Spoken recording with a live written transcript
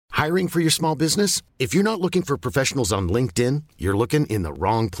Hiring for your small business? If you're not looking for professionals on LinkedIn, you're looking in the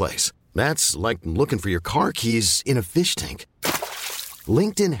wrong place. That's like looking for your car keys in a fish tank.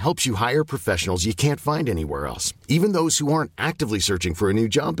 LinkedIn helps you hire professionals you can't find anywhere else, even those who aren't actively searching for a new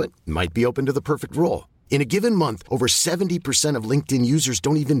job but might be open to the perfect role. In a given month, over 70% of LinkedIn users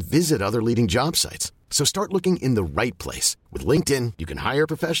don't even visit other leading job sites. So start looking in the right place. With LinkedIn, you can hire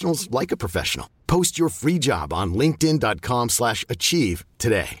professionals like a professional. Post your free job on linkedin.com/achieve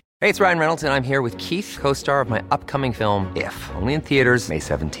today. Hey, it's Ryan Reynolds, and I'm here with Keith, co-star of my upcoming film, If, only in theaters May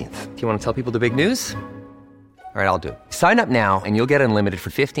 17th. Do you want to tell people the big news? All right, I'll do it. Sign up now and you'll get unlimited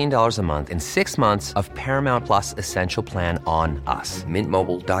for $15 a month and 6 months of Paramount Plus Essential Plan on us.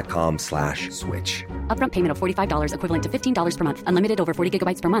 MintMobile.com/switch. Upfront payment of $45 equivalent to $15 per month. Unlimited over 40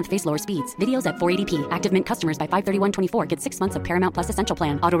 gigabytes per month. Face lower speeds. Videos at 480p. Active Mint customers by 531.24 get 6 months of Paramount Plus Essential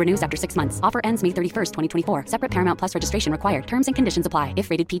Plan. Auto renews after 6 months. Offer ends May 31st, 2024. Separate Paramount Plus registration required. Terms and conditions apply if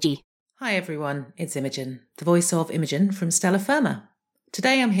rated PG. Hi everyone, it's Imogen, the voice of Imogen from Stella Firma.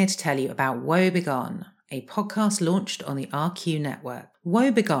 Today I'm here to tell you about Woe Begone, a podcast launched on the RQ network.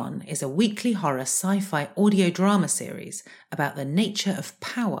 Woe Begone is a weekly horror sci-fi audio drama series about the nature of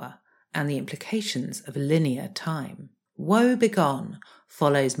power and the implications of linear time. Woe Begone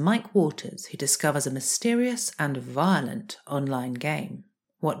follows Mike Waters, who discovers a mysterious and violent online game.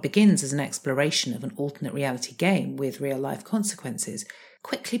 What begins as an exploration of an alternate reality game with real-life consequences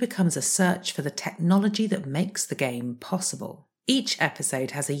quickly becomes a search for the technology that makes the game possible. Each episode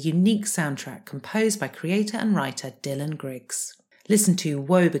has a unique soundtrack composed by creator and writer Dylan Griggs. Listen to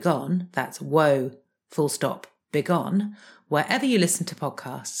Woe Begone, that's Woe, Begone, wherever you listen to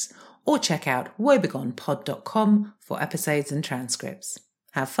podcasts, or check out woebegonepod.com for episodes and transcripts.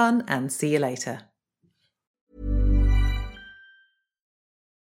 Have fun and see you later.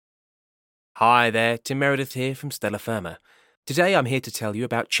 Hi there, Tim Meredith here from Stella Firma. Today I'm here to tell you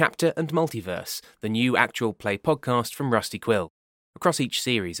about Chapter and Multiverse, the new actual play podcast from Rusty Quill. Across each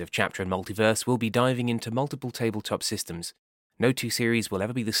series of Chapter and Multiverse, we'll be diving into multiple tabletop systems. No two series will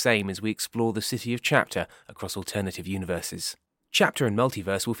ever be the same as we explore the city of Chapter across alternative universes. Chapter and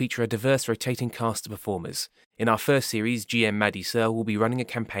Multiverse will feature a diverse rotating cast of performers. In our first series, GM Maddie Searle will be running a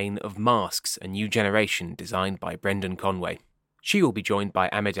campaign of Masks, a New Generation designed by Brendan Conway. She will be joined by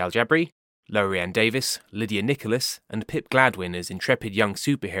Ahmed Al-Jabri, Lorianne Davis, Lydia Nicholas, and Pip Gladwin as intrepid young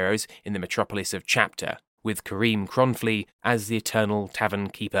superheroes in the metropolis of Chapter, with Kareem Cronfley as the Eternal Tavern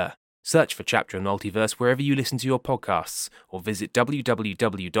Keeper. Search for Chapter and Multiverse wherever you listen to your podcasts, or visit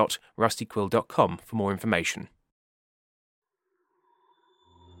www.rustyquill.com for more information.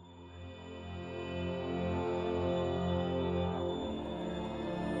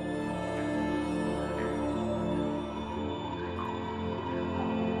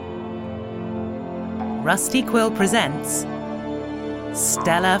 Rusty Quill presents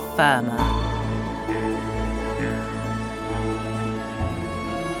Stella Firma.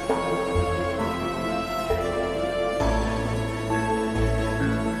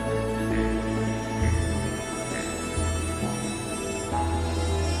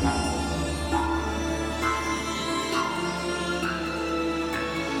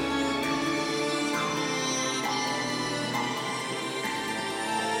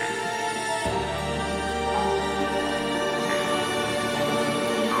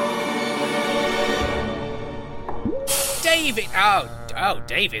 David! Oh,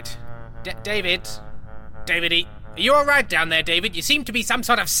 David. David. David, are you alright down there, David? You seem to be some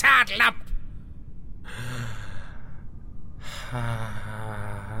sort of sad lump.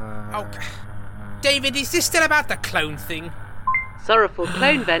 Oh, David, is this still about the clone thing? Sorrowful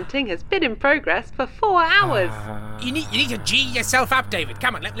clone venting has been in progress for 4 hours. You need to G yourself up, David.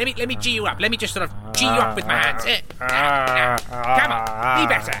 Come on, let me G you up. Let me just sort of G you up with my hands. Come on, be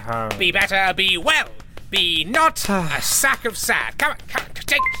better. Be better, be well. Be not a sack of sad. Come on,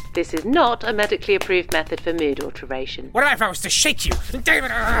 take it. This is not a medically approved method for mood alteration. What about if I was to shake you? David! You're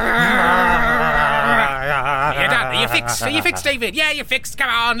done. Are you fixed? Are you fixed, David? Yeah, you're fixed. Come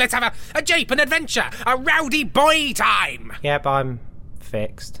on, let's have a jape, an adventure, a rowdy boy time. Yep, I'm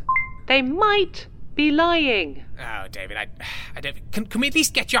fixed. They might be lying. Oh, David, I don't... Can we at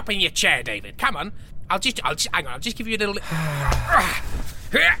least get you up in your chair, David? Come on. I'll just hang on, I'll just give you a little...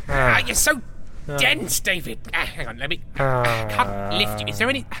 You're so... dense, David. Hang on, let me... I can't lift you. Is there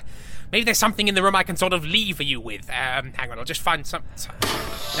any... Maybe there's something in the room I can sort of lever you with. Hang on, I'll just find some...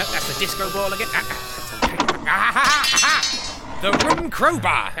 Nope, that's the disco ball again. The room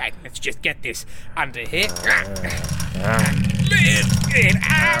crowbar. Right, let's just get this under here.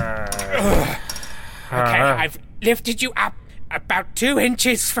 Okay, I've lifted you up about 2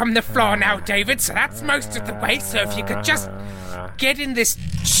 inches from the floor now, David, so that's most of the way. So if you could just Get in this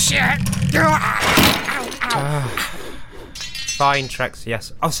chair. Fine, Trex,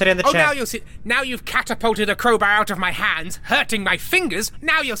 yes. I'll sit in the Oh, chair. now you'll sit. Now you've catapulted a crowbar out of my hands, hurting my fingers.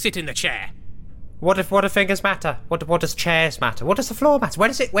 Now you'll sit in the chair. What do fingers matter? What does chairs matter? What does the floor matter? Where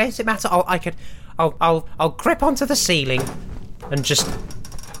does it matter? I'll grip onto the ceiling and just...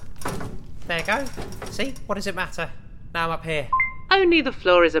 There you go. See? What does it matter? Now I'm up here. Only the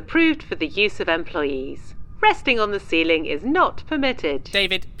floor is approved for the use of employees. Resting on the ceiling is not permitted.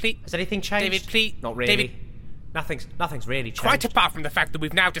 David, please. Has anything changed? David, please. Not really. David, Nothing's really changed. quite apart from the fact that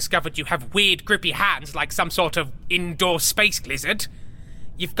we've now discovered you have weird, grippy hands like some sort of indoor space lizard,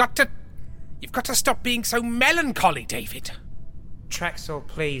 you've got to stop being so melancholy, David. Trexel,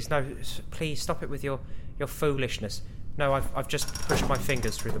 please, no, please stop it with your foolishness. No, I've just pushed my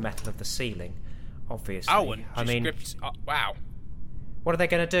fingers through the metal of the ceiling, obviously. Oh, and I mean, wow. what are they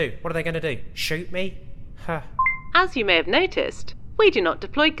going to do? Shoot me? Huh. As you may have noticed, we do not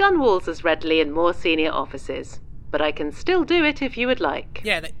deploy gun walls as readily in more senior offices. But I can still do it if you would like.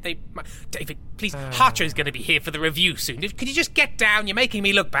 Yeah, David, please, Hartro's going to be here for the review soon. Could you just get down? You're making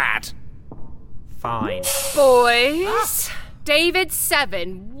me look bad. Fine. Boys, David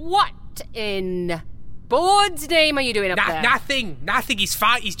 7, what in Board's name are you doing up there? Nothing. He's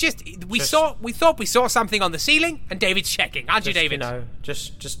fine. He's just we thought we saw something on the ceiling, and David's checking, aren't you, David?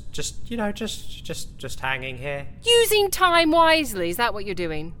 Just hanging here. Using time wisely, is that what you're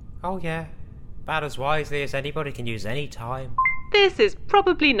doing? Oh yeah, about as wisely as anybody can use any time. This is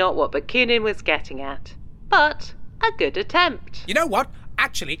probably not what Bakunin was getting at, but a good attempt. You know what?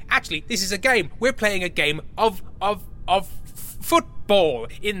 Actually, this is a game. We're playing a game of football,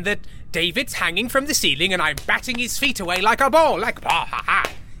 in that David's hanging from the ceiling and I'm batting his feet away like a ball, like ha.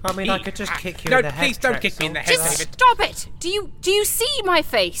 I mean, I could just kick you in the head. No, please don't kick me in the head, Just David. stop it! Do you see my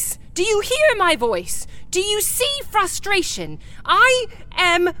face? Do you hear my voice? Do you see frustration? I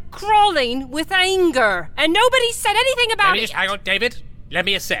am crawling with anger, and nobody said anything about Let me it. just hang on, David. Let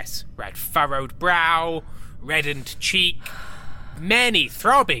me assess. Right, furrowed brow, reddened cheek, many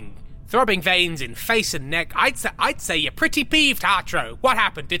throbbing veins in face and neck. I'd say you're pretty peeved, Hartro. What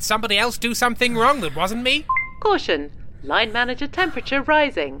happened? Did somebody else do something wrong that wasn't me? Caution. Line manager temperature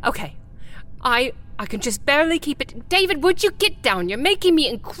rising. Okay, I can just barely keep it. David, would you get down? You're making me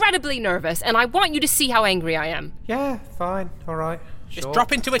incredibly nervous, and I want you to see how angry I am. Yeah, fine, all right. Just sure.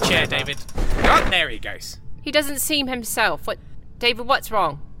 drop into a chair, David. Oh, there he goes. He doesn't seem himself. What, David? What's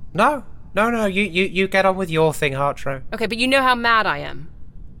wrong? No. You get on with your thing, Hartro. Okay, but you know how mad I am.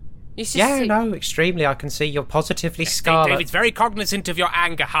 You should Yeah, see- no, extremely. I can see you're positively scarlet. David's very cognizant of your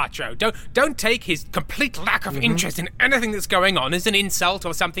anger, Hartro. Don't take his complete lack of interest in anything that's going on as an insult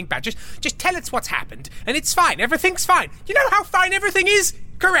or something bad. Just tell us what's happened, and it's fine. Everything's fine. You know how fine everything is?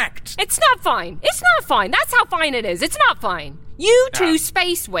 Correct. It's not fine. It's not fine. That's how fine it is. It's not fine. You two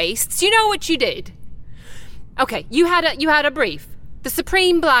space wastes, you know what you did. Okay, you had a brief. The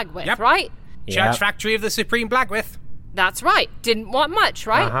Supreme Blagwith, Yep. right? Church factory of the Supreme Blagwith. That's right. Didn't want much,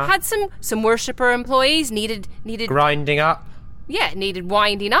 right? Had some worshipper employees, needed Grinding up. Yeah, needed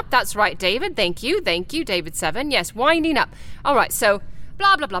winding up. That's right, David. Thank you, David 7. Yes, winding up. All right, so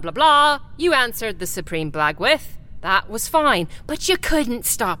blah, blah, blah, blah, blah. You answered the Supreme Blagwith. That was fine. But you couldn't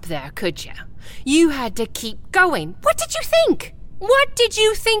stop there, could you? You had to keep going. What did you think? What did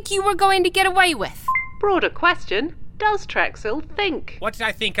you think you were going to get away with? Broader question. Does Trexel think? What did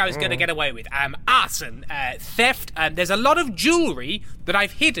I think I was going to get away with? Arson, theft, there's a lot of jewellery that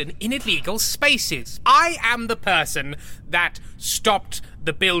I've hidden in illegal spaces. I am the person that stopped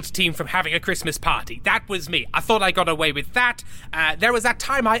the build team from having a Christmas party. That was me. I thought I got away with that. There was that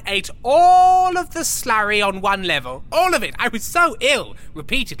time I ate all of the slurry on one level. All of it. I was so ill,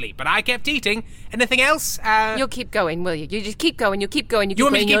 repeatedly, but I kept eating. Anything else? You'll keep going, will you? You just keep going, you keep going, You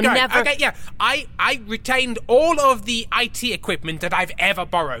want me to keep You'll going? never... Okay, yeah. I retained all of the IT equipment that I've ever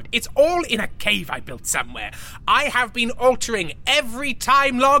borrowed. It's all in a cave I built somewhere. I have been altering every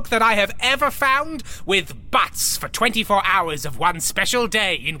time log that I have ever found with butts for 24 hours of one special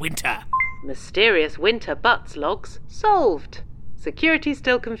day in winter. Mysterious winter butts logs solved. Security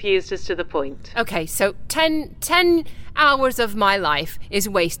still confused as to the point. Okay, so 10 hours of my life is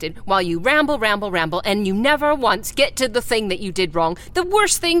wasted while you ramble, and you never once get to the thing that you did wrong. The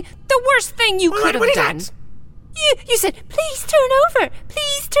worst thing you could have done. You said, please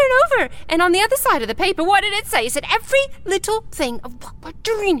turn over. And on the other side of the paper, what did it say? It said every little thing of what we're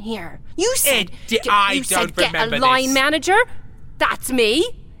doing here. You said, I don't get remember a line this. manager. That's me.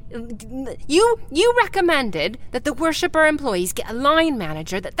 You recommended that the worshipper employees get a line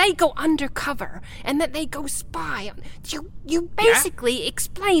manager, that they go undercover, and that they go spy. You basically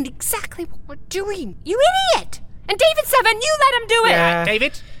explained exactly what we're doing. You idiot! And David Seven, you let him do it! Yeah.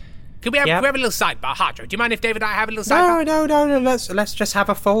 David, can we have a little sidebar? Harjo, do you mind if David and I have a little sidebar? No. Let's just have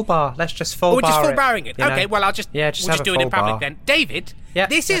a full bar. Let's just full bar. We're just full barring it. You know? Okay, well, we'll just do it in public then. David,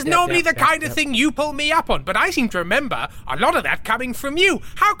 this is normally the kind of thing you pull me up on, but I seem to remember a lot of that coming from you.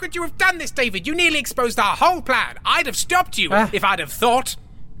 How could you have done this, David? You nearly exposed our whole plan. I'd have stopped you if I'd have thought.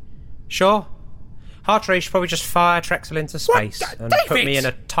 Sure. Harjo, you should probably just fire Trexel into space and put me in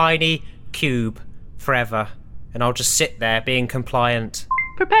a tiny cube forever, and I'll just sit there being compliant.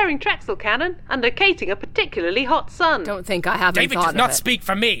 Preparing Trexel Cannon and locating a particularly hot sun. Don't think I haven't David thought does not of it. speak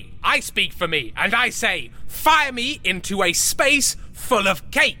for me. I speak for me, and I say, fire me into a space full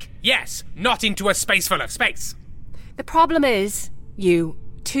of cake. Yes, not into a space full of space. The problem is, you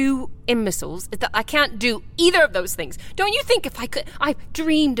two imbeciles, is that I can't do either of those things. Don't you think if I could... I've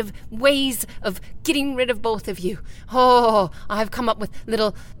dreamed of ways of getting rid of both of you. Oh, I've come up with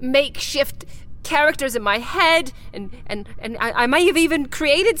little makeshift characters in my head, and I might have even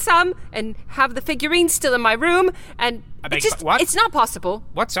created some and have the figurines still in my room, and it's not possible.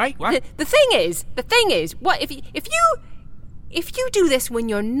 What? Sorry? What? The thing is, what if you do this when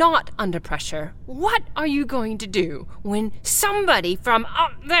you're not under pressure, what are you going to do when somebody from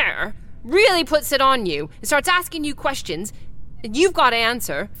up there really puts it on you and starts asking you questions and you've got to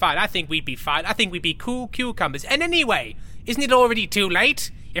answer? Fine, I think we'd be fine. I think we'd be cool cucumbers. And anyway, isn't it already too late?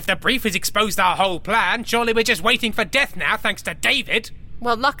 If the brief has exposed our whole plan, surely we're just waiting for death now, thanks to David.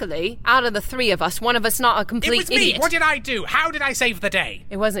 Well, luckily, out of the three of us, one of us not a complete idiot. It was me! What did I do? How did I save the day?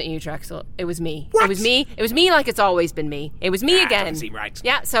 It wasn't you, Trexel. It was me. What? It was me. It was me like it's always been me. It was me again. Doesn't seem right.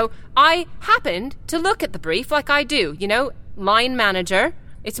 Yeah, so I happened to look at the brief like I do. You know, line manager.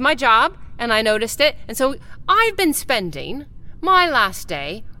 It's my job, and I noticed it. And so I've been spending my last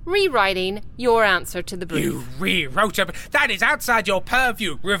day rewriting your answer to the brief. You rewrote it? That is outside your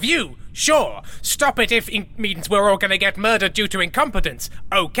purview. Review? Sure. Stop it if it means we're all going to get murdered due to incompetence.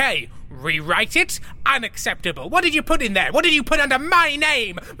 Okay. Rewrite it? Unacceptable. What did you put in there? What did you put under my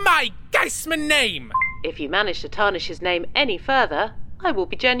name? My Geisman name? If you manage to tarnish his name any further, I will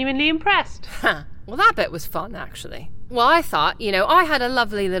be genuinely impressed. Huh. Well, that bit was fun, actually. Well, I thought, I had a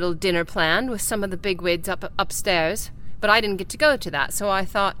lovely little dinner planned with some of the bigwigs upstairs, but I didn't get to go to that, so I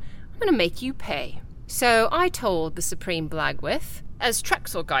thought, I'm going to make you pay. So I told the Supreme Blagwith, as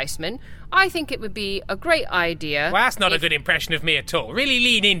Trexel Geisman, I think it would be a great idea... Well, that's not a good impression of me at all. Really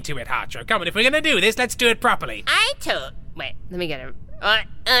lean into it, Harjo. Come on, if we're going to do this, let's do it properly. Wait, let me get it. I'm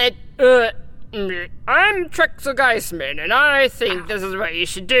Trexel Geisman, and I think this is what you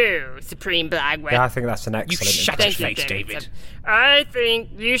should do, Supreme Blagwith. Yeah, I think that's an excellent shut your face, David. I think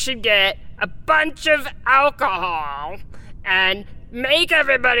you should get a bunch of alcohol and make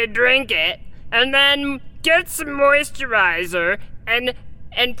everybody drink it, and then get some moisturizer and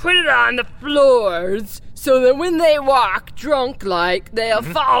put it on the floors so that when they walk drunk like, they'll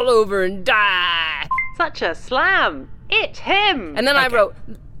fall over and die. Such a slam. It him. And then I wrote,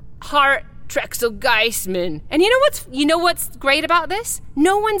 Heart Trexel Geisman. And you know what's great about this?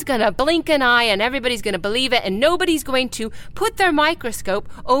 No one's gonna blink an eye and everybody's gonna believe it, and nobody's going to put their microscope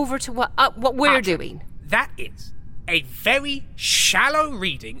over to what we're doing. That is a very shallow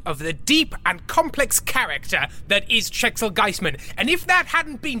reading of the deep and complex character that is Trexel Geisman. And if that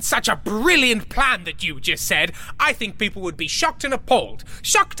hadn't been such a brilliant plan that you just said, I think people would be shocked and appalled.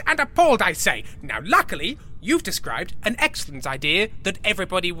 Shocked and appalled, I say. Now, luckily, you've described an excellent idea that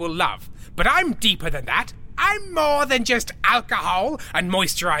everybody will love. But I'm deeper than that. I'm more than just alcohol and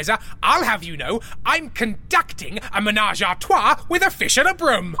moisturizer. I'll have you know, I'm conducting a menage a trois with a fish and a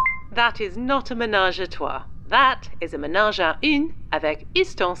broom. That is not a menage a trois. That is a menage à une avec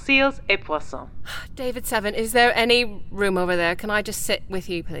ustensiles et poissons. David Seven, is there any room over there? Can I just sit with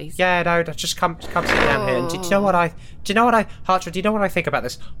you, please? Yeah, no, just come sit down here. And do you know what I Harjo, do you know what I think about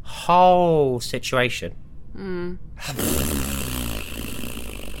this whole situation?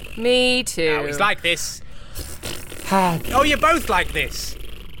 Me too. Oh, he's like this. Oh, you're both like this.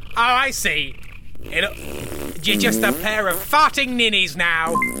 Oh, I see. You're just a pair of farting ninnies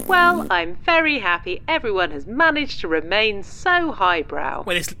now. Well, I'm very happy everyone has managed to remain so highbrow.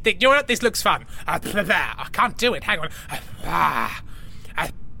 Well, you know what? This looks fun. I can't do it. Hang on.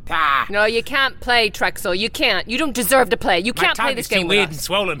 No, you can't play, Trexel. You can't. You don't deserve to play. You can't play this game with us. My tongue is too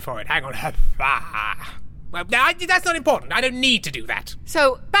weird and swollen for it. Hang on. Well, that's not important. I don't need to do that.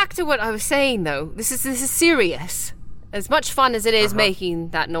 So, back to what I was saying, though. This is serious. As much fun as it is making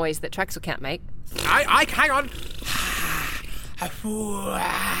that noise that Trexel can't make. Hang on. Hang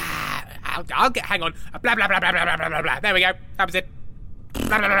on. Blah, blah, blah, blah, blah, blah, blah, blah. There we go. That was it.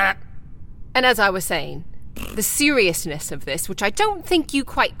 Blah, blah, blah. And as I was saying, the seriousness of this, which I don't think you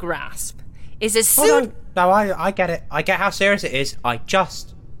quite grasp, is as soon... I get it. I get how serious it is. I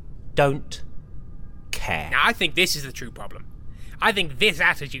just don't care. Now, I think this is the true problem. I think this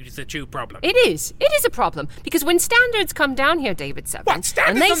attitude is the true problem. It is. It is a problem. Because when standards come down here, David Seven... What?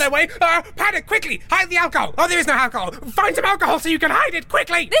 Standards on their way? Panic, quickly! Hide the alcohol! Oh, there is no alcohol! Find some alcohol so you can hide it,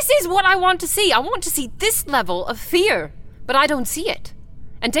 quickly! This is what I want to see. I want to see this level of fear. But I don't see it.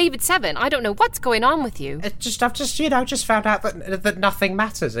 And David Seven, I don't know what's going on with you. I've just found out that nothing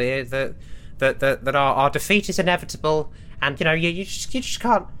matters. That our defeat is inevitable, and you just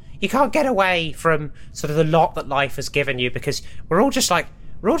can't get away from sort of the lot that life has given you, because we're all just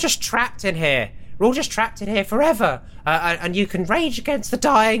trapped in here. We're all just trapped in here forever. And you can rage against the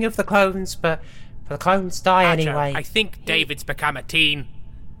dying of the clones, but the clones die anyway. I think David's become a teen.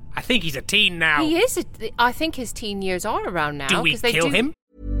 I think he's a teen now. He is. I think his teen years are around now. Do we kill him?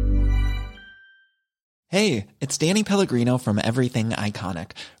 Hey, it's Danny Pellegrino from Everything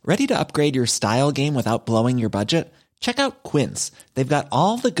Iconic. Ready to upgrade your style game without blowing your budget? Check out Quince. They've got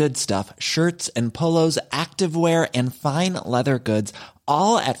all the good stuff, shirts and polos, activewear, and fine leather goods,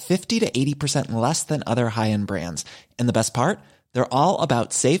 all at 50 to 80% less than other high-end brands. And the best part? They're all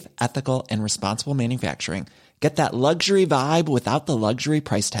about safe, ethical, and responsible manufacturing. Get that luxury vibe without the luxury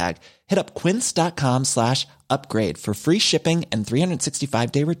price tag. Hit up quince.com/upgrade for free shipping and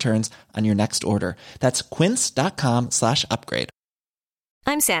 365-day returns on your next order. That's quince.com/upgrade.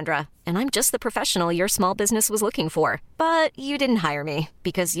 I'm Sandra, and I'm just the professional your small business was looking for. But you didn't hire me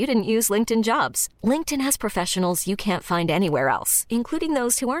because you didn't use LinkedIn Jobs. LinkedIn has professionals you can't find anywhere else, including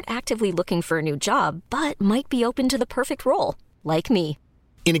those who aren't actively looking for a new job, but might be open to the perfect role, like me.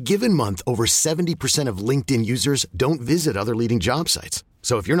 In a given month, over 70% of LinkedIn users don't visit other leading job sites.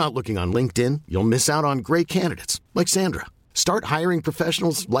 So if you're not looking on LinkedIn, you'll miss out on great candidates like Sandra. Start hiring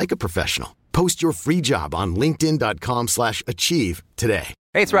professionals like a professional. Post your free job on linkedin.com/achieve today.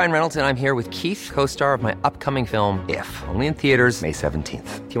 Hey, it's Ryan Reynolds, and I'm here with Keith, co-star of my upcoming film, If, only in theaters May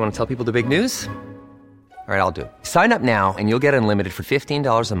 17th. Do you want to tell people the big news? All right, I'll do it. Sign up now and you'll get unlimited for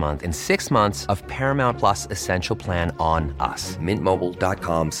 $15 a month and 6 months of Paramount Plus Essential Plan on us.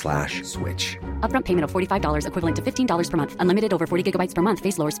 MintMobile.com/switch. Upfront payment of $45 equivalent to $15 per month. Unlimited over 40 gigabytes per month.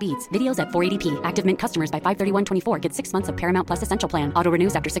 Face lower speeds. Videos at 480p. Active Mint customers by 531.24 get 6 months of Paramount Plus Essential Plan. Auto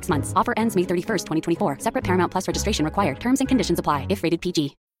renews after 6 months. Offer ends May 31st, 2024. Separate Paramount Plus registration required. Terms and conditions apply if rated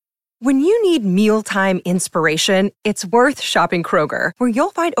PG. When you need mealtime inspiration, it's worth shopping Kroger, where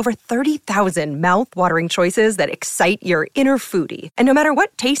you'll find over 30,000 mouth-watering choices that excite your inner foodie. And no matter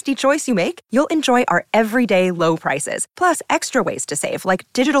what tasty choice you make, you'll enjoy our everyday low prices, plus extra ways to save, like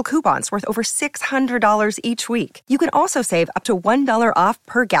digital coupons worth over $600 each week. You can also save up to $1 off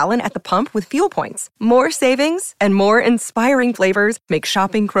per gallon at the pump with fuel points. More savings and more inspiring flavors make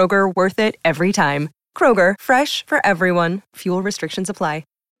shopping Kroger worth it every time. Kroger, fresh for everyone. Fuel restrictions apply.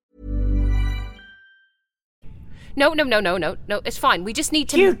 No, it's fine. We just need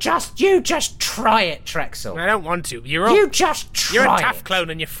to... You just try it, Trexel. I don't want to. You're a tough clone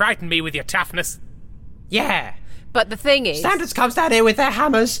and you frighten me with your toughness. Yeah. But the thing is... Standards comes down here with their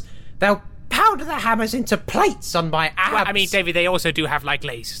hammers. They'll pound the hammers into plates on my abs. Well, I mean, David, they also do have, like,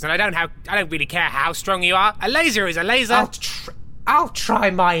 lasers. And I don't really care how strong you are. A laser is a laser. I'll try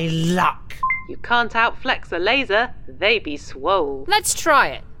my luck. You can't outflex a laser. They be swole. Let's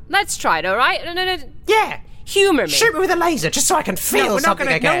try it, all right? No. Yeah. Humour me. Shoot me with a laser just so I can feel something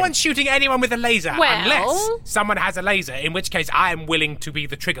again. No one's shooting anyone with a laser. Well, unless someone has a laser, in which case I am willing to be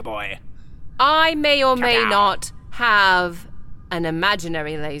the trigger boy. I may or may not have an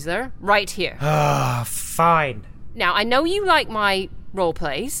imaginary laser right here. Fine. Now, I know you like my role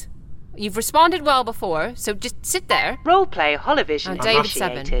plays. You've responded well before, so just sit there. Roleplay Holovision Now, David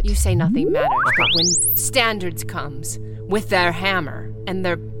Seven, you say nothing matters, but when Standards comes with their hammer and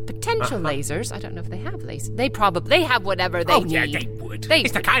their potential lasers, I don't know if they have lasers. They have whatever they need. Yeah, they would.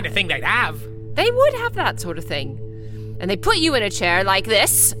 It's the kind of thing they'd have. They would have that sort of thing. And they put you in a chair like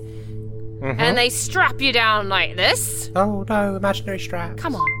this, and they strap you down like this. Oh no, imaginary strap.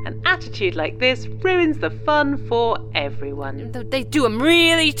 Come on. An attitude like this ruins the fun for everyone. They do them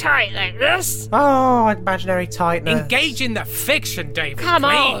really tight like this. Oh, imaginary tightness. Engage in the fiction, David. Come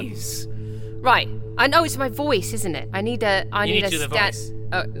please. On. Right. I know it's my voice, isn't it? I need a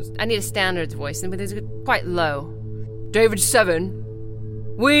Standards voice, but it's quite low. David Seven,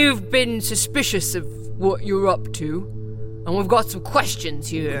 we've been suspicious of what you're up to, and we've got some questions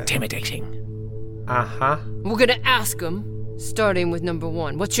here. Intimidating. We're gonna ask them, starting with number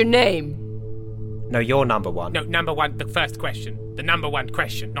one. What's your name? No, you're number one. No, number one, the first question. The number one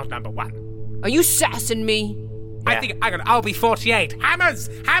question, not number one. Are you sassing me? Yeah. I'll be 48. Hammers!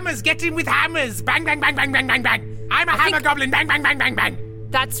 Hammers! Get in with hammers! Bang, bang, bang, bang, bang, bang, bang! I'm a hammer goblin! Bang, bang, bang, bang, bang!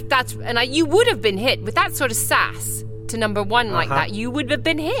 you would have been hit with that sort of sass to number one like that. You would have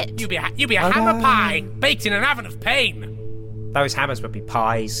been hit. You'd be a hammer pie baked in an oven of pain. Those hammers would be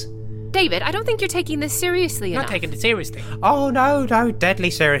pies. David, I don't think you're taking this seriously enough. Not taking it seriously. Oh, no, deadly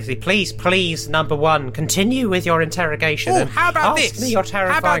seriously. Please, number one, continue with your interrogation. Oh, how about this? Ask me your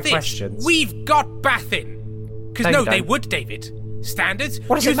terrifying questions. We've got Bathin. Because they would, David. Standards?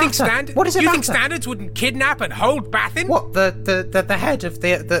 What does it matter? What does it matter? You think Standards wouldn't kidnap and hold Bathin? What, the head of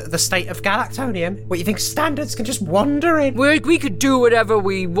the state of Galactonium? What, you think Standards can just wander in? We could do whatever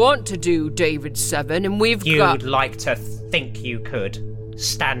we want to do, David Seven, and You'd like to think you could.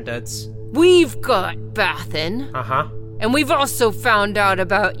 Standards. We've got Bathin. Uh-huh. And we've also found out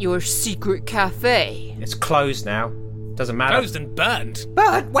about your secret cafe. It's closed now. Doesn't matter. Closed and burned.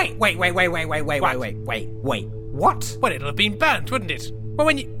 But wait. What? Well, it'll have been burnt, wouldn't it? Well,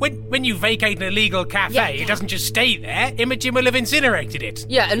 when you vacate an illegal cafe, it doesn't just stay there. Imogen will have incinerated it.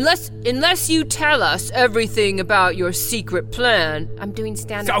 Yeah, unless you tell us everything about your secret plan. I'm doing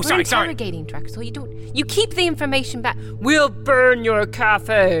standard. Oh, sorry. Interrogating Drexel. You keep the information back. We'll burn your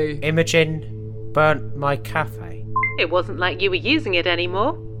cafe. Imogen burnt my cafe. It wasn't like you were using it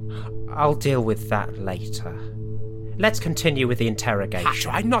anymore. I'll deal with that later. Let's continue with the interrogation. Hatcher,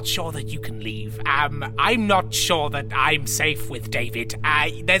 I'm not sure that you can leave. I'm not sure that I'm safe with David.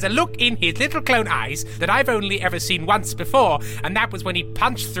 There's a look in his little clone eyes that I've only ever seen once before, and that was when he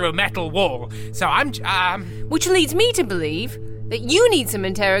punched through a metal wall. So Which leads me to believe that you need some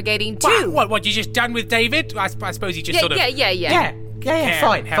interrogating too. What, you just done with David? I suppose you just sort of... Yeah. Yeah,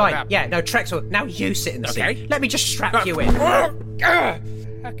 fine. Yeah, no, Trexel, now you sit in the seat. Let me just strap you in.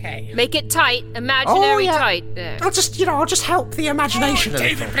 Okay. Make it tight, imaginary tight. I'll just help the imagination a little.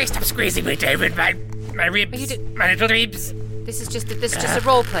 David, please stop squeezing me, David. My ribs, my little ribs. This is just a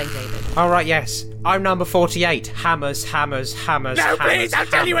role play, David. All right, yes. I'm number 48. Hammers. No, please, I'll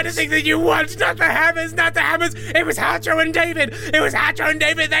tell you anything that you want. Not the hammers. It was Hatcho and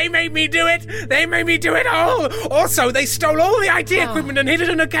David. They made me do it all. Also, they stole all the IT equipment and hid it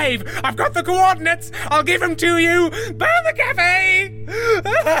in a cave. I've got the coordinates. I'll give them to you. Burn the cafe.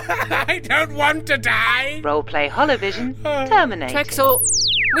 I don't want to die. Roleplay Holovision terminated. Trexel,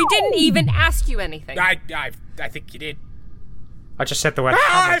 we didn't even ask you anything. I think you did. I just said the word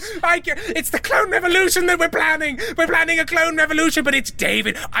hammers. It's the clone revolution that we're planning. We're planning a clone revolution, but it's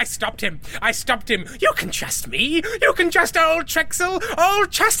David. I stopped him. You can trust me. You can trust old Trexel,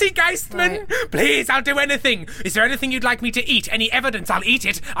 old Chassis Geistman. Right. Please, I'll do anything. Is there anything you'd like me to eat? Any evidence? I'll eat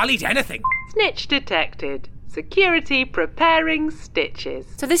it. I'll eat anything. Snitch detected. Security preparing stitches.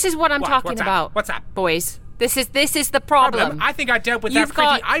 So this is what I'm talking about. What's that? Boys. This is the problem. I think I dealt with that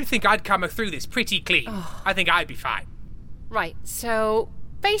pretty... I think I'd come through this pretty clean. I think I'd be fine. Right, so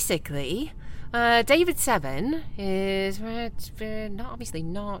basically, David Seven is and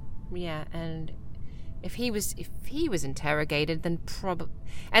if he was interrogated, then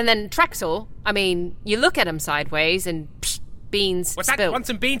and then Trexel, I mean, you look at him sideways and beans. What's spilled. that? Want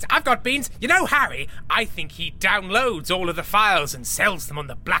some beans? I've got beans. You know, Harry, I think he downloads all of the files and sells them on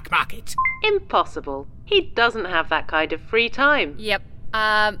the black market. Impossible. He doesn't have that kind of free time. Yep.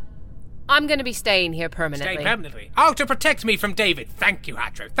 I'm going to be staying here permanently. Stay permanently? Oh, to protect me from David. Thank you,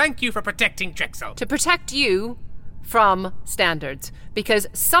 Hatcho. Thank you for protecting Trexel. To protect you from Standards, because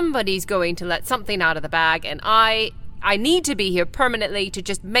somebody's going to let something out of the bag, and I need to be here permanently to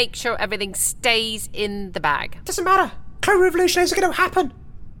just make sure everything stays in the bag. Doesn't matter. Clone revolutions are going to happen.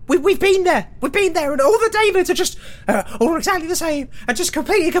 We've been there, and all the Davids are just all exactly the same and just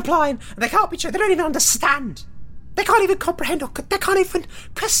completely compliant. And they can't be. They don't even understand. They can't even comprehend, or they can't even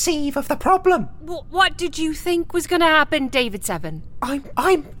perceive of the problem. What did you think was going to happen, David Seven? I'm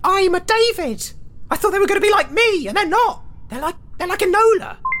a David. I thought they were going to be like me, and they're not. They're like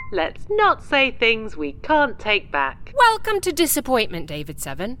Enola. Let's not say things we can't take back. Welcome to disappointment, David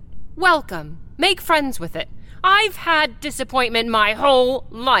Seven. Welcome. Make friends with it. I've had disappointment my whole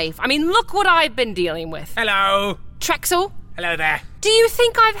life. I mean, look what I've been dealing with. Hello. Trexel? Hello there. Do you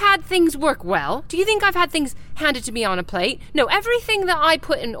think I've had things work well? Do you think I've had things handed to me on a plate? No, everything that I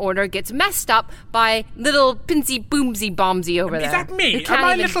put in order gets messed up by little Pinsy Boomsy Bombsy over there. Is that me? Am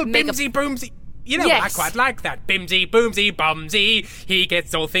I little Bimsy Boomsy? You know, yes. I quite like that. Bimsy Boomsy Bombsy, he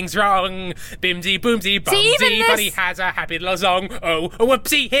gets all things wrong. Bimsy Boomsy Bombsy, but he has a happy little song. Oh, a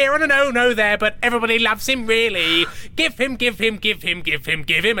whoopsie here and a no there, but everybody loves him really. Give him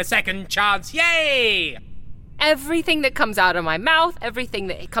a second chance. Yay! Everything that comes out of my mouth, everything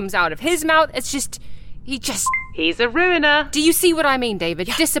that comes out of his mouth, it's just... He just He's a ruiner. Do you see what I mean, David?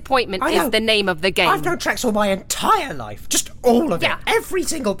 Disappointment I know. is the name of the game. I've known Trexel my entire life. Just all of Yeah. it. Every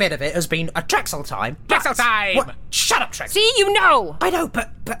single bit of it has been a Trexel time. Trexel time! What? Shut up, Trexel. See, you know. I know,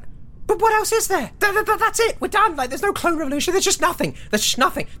 but what else is there? That's it. We're done. Like, there's no clone revolution. There's just nothing.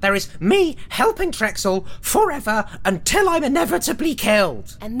 There is me helping Trexel forever until I'm inevitably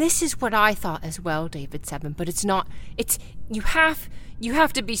killed. And this is what I thought as well, David Seven, but it's not. It's you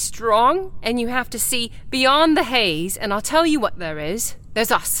have to be strong and you have to see beyond the haze, and I'll tell you what there is.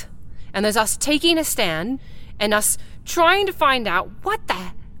 There's us. And there's us taking a stand and us trying to find out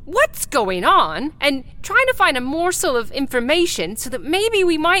what's going on and trying to find a morsel of information so that maybe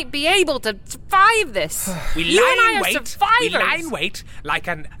we might be able to survive this. We lie in wait like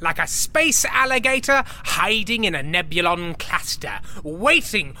a space alligator hiding in a nebulon cluster,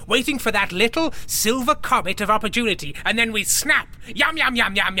 waiting for that little silver comet of opportunity, and then we snap. Yum, yum,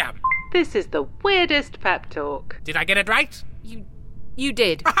 yum, yum, yum. This is the weirdest pep talk. Did I get it right? You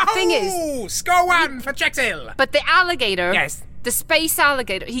did. The thing is... Score one for Trexel. But the alligator... Yes. The space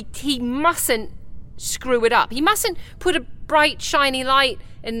alligator, he mustn't screw it up. He mustn't put a bright, shiny light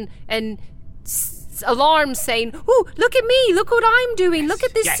and alarms saying, "Ooh, look at me! Look what I'm doing! Look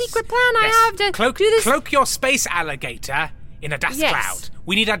at this secret plan I have to do this." Cloak your space alligator in a dust cloud.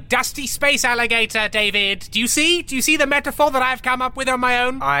 We need a dusty space alligator, David. Do you see the metaphor that I've come up with on my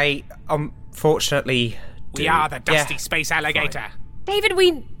own? I unfortunately. We are the dusty space alligator. Fine. David,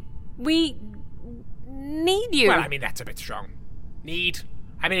 we need you. Well, I mean, that's a bit strong. Need.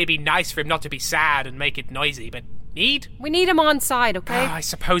 I mean, it'd be nice for him not to be sad and make it noisy, but need? We need him on side, okay? I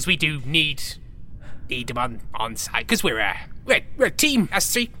suppose we do need him on side, because we're a team,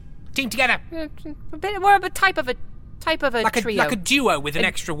 us three. Team together. We're a type of a trio. Like a duo with an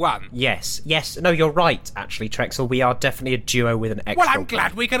extra one. Yes. No, you're right, actually, Trexel. We are definitely a duo with an extra one. Well, I'm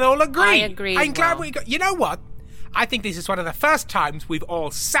glad we can all agree. I agree. I'm glad we got... You know what? I think this is one of the first times we've all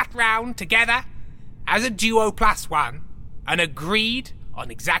sat round together as a duo plus one and agreed on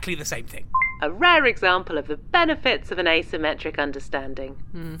exactly the same thing. A rare example of the benefits of an asymmetric understanding.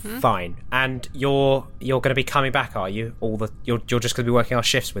 Mm-hmm. Fine. And you're going to be coming back, are you? You're just going to be working our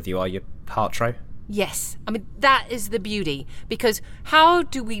shifts with you, are you, Hartro? Yes. I mean, that is the beauty. Because how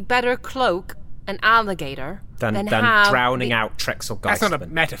do we better cloak an alligator than drowning out Trexel Geistman? That's not a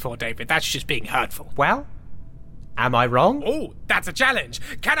metaphor, David. That's just being hurtful. Well... Am I wrong? Oh, that's a challenge.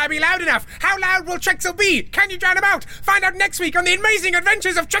 Can I be loud enough? How loud will Trexel be? Can you drown him out? Find out next week on the amazing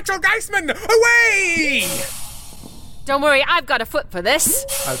adventures of Trexel Geistman. Away! Don't worry, I've got a foot for this.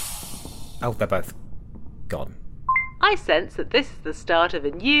 Oh, they're both gone. I sense that this is the start of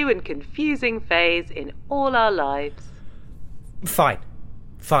a new and confusing phase in all our lives. Fine.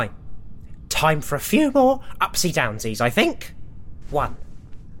 Time for a few more upsy-downsies, I think. 1,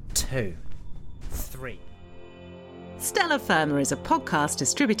 2, 3... Stella Firma is a podcast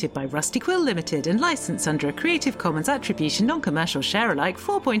distributed by Rusty Quill Limited and licensed under a Creative Commons Attribution Non-Commercial Share-alike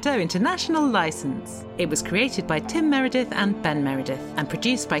 4.0 international license. It was created by Tim Meredith and Ben Meredith and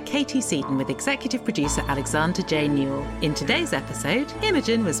produced by Katie Seaton with executive producer Alexander J. Newell. In today's episode,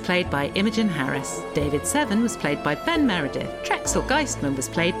 Imogen was played by Imogen Harris, David Seven was played by Ben Meredith, Trexel Geistman was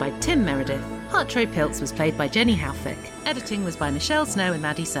played by Tim Meredith, Hartro Piltz was played by Jenny Halfick. Editing was by Michelle Snow and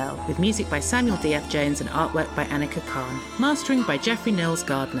Maddie Sell, with music by Samuel D.F. Jones and artwork by Annika Khan. Mastering by Jeffrey Nils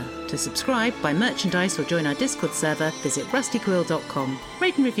Gardner. To subscribe, buy merchandise or join our Discord server, visit rustyquill.com.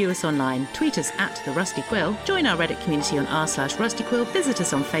 Rate and review us online, tweet us at The Rusty Quill, join our Reddit community on r/rustyquill, visit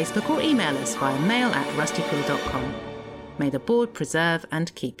us on Facebook or email us via mail@rustyquill.com. May the board preserve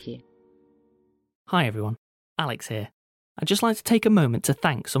and keep you. Hi everyone, Alex here. I'd just like to take a moment to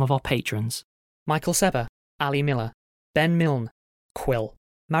thank some of our patrons. Michael Seba, Ali Miller, Ben Milne, Quill,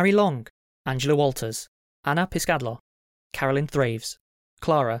 Mary Long, Angela Walters, Anna Piscadlo, Carolyn Thraves,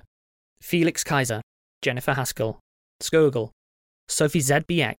 Clara, Felix Kaiser, Jennifer Haskell, Skogel, Sophie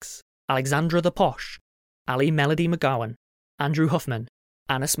ZBX, Alexandra the Posh, Ali Melody McGowan, Andrew Huffman,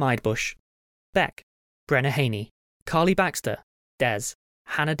 Anna Smidebush, Beck, Brenna Haney, Carly Baxter, Des,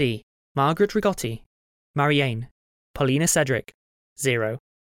 Hannah D, Margaret Rigotti, Marianne, Paulina Cedric, Zero,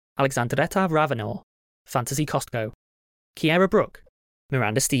 Alexandretta Ravenor, Fantasy Costco, Kiera Brooke,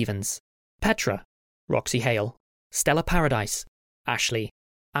 Miranda Stevens, Petra, Roxy Hale, Stella Paradise, Ashley,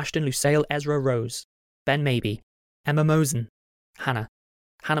 Ashton Lucille Ezra Rose, Ben Maybe, Emma Mosen, Hannah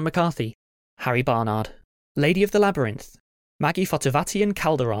McCarthy, Harry Barnard, Lady of the Labyrinth, Maggie Fotovatian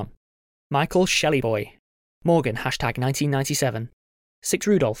Calderon, Michael Shelleyboy, Morgan #1997, Six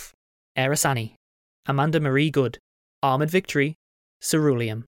Rudolph, Erasani, Amanda Marie Good, Armoured Victory,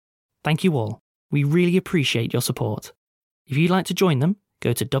 Ceruleum. Thank you all. We really appreciate your support. If you'd like to join them,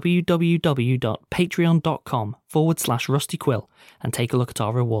 go to www.patreon.com/rustyquill and take a look at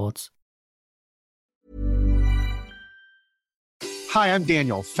our rewards. Hi, I'm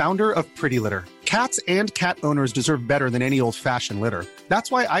Daniel, founder of Pretty Litter. Cats and cat owners deserve better than any old-fashioned litter. That's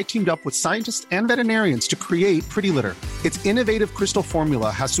why I teamed up with scientists and veterinarians to create Pretty Litter. Its innovative crystal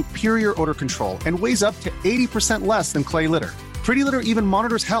formula has superior odor control and weighs up to 80% less than clay litter. Pretty Litter even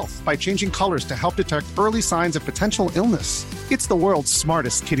monitors health by changing colors to help detect early signs of potential illness. It's the world's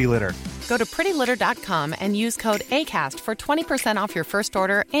smartest kitty litter. Go to prettylitter.com and use code ACAST for 20% off your first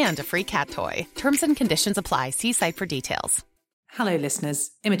order and a free cat toy. Terms and conditions apply. See site for details. Hello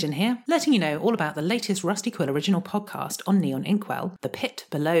listeners, Imogen here, letting you know all about the latest Rusty Quill original podcast on Neon Inkwell, The Pit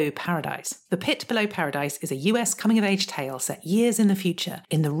Below Paradise. The Pit Below Paradise is a US coming-of-age tale set years in the future,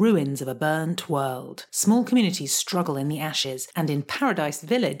 in the ruins of a burnt world. Small communities struggle in the ashes, and in Paradise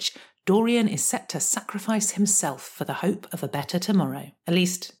Village, Dorian is set to sacrifice himself for the hope of a better tomorrow. At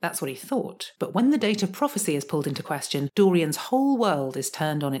least, that's what he thought. But when the date of prophecy is pulled into question, Dorian's whole world is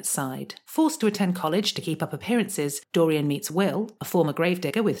turned on its side. Forced to attend college to keep up appearances, Dorian meets Will, a former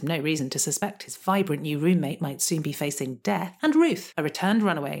gravedigger with no reason to suspect his vibrant new roommate might soon be facing death, and Ruth, a returned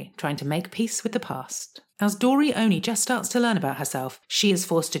runaway trying to make peace with the past. As Dory only just starts to learn about herself, she is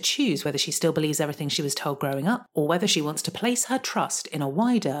forced to choose whether she still believes everything she was told growing up, or whether she wants to place her trust in a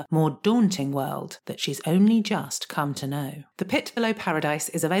wider, more daunting world that she's only just come to know. The Pit Below Paradise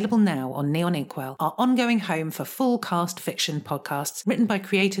is available now on Neon Inkwell, our ongoing home for full cast fiction podcasts written by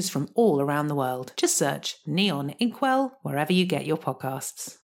creators from all around the world. Just search Neon Inkwell wherever you get your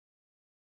podcasts.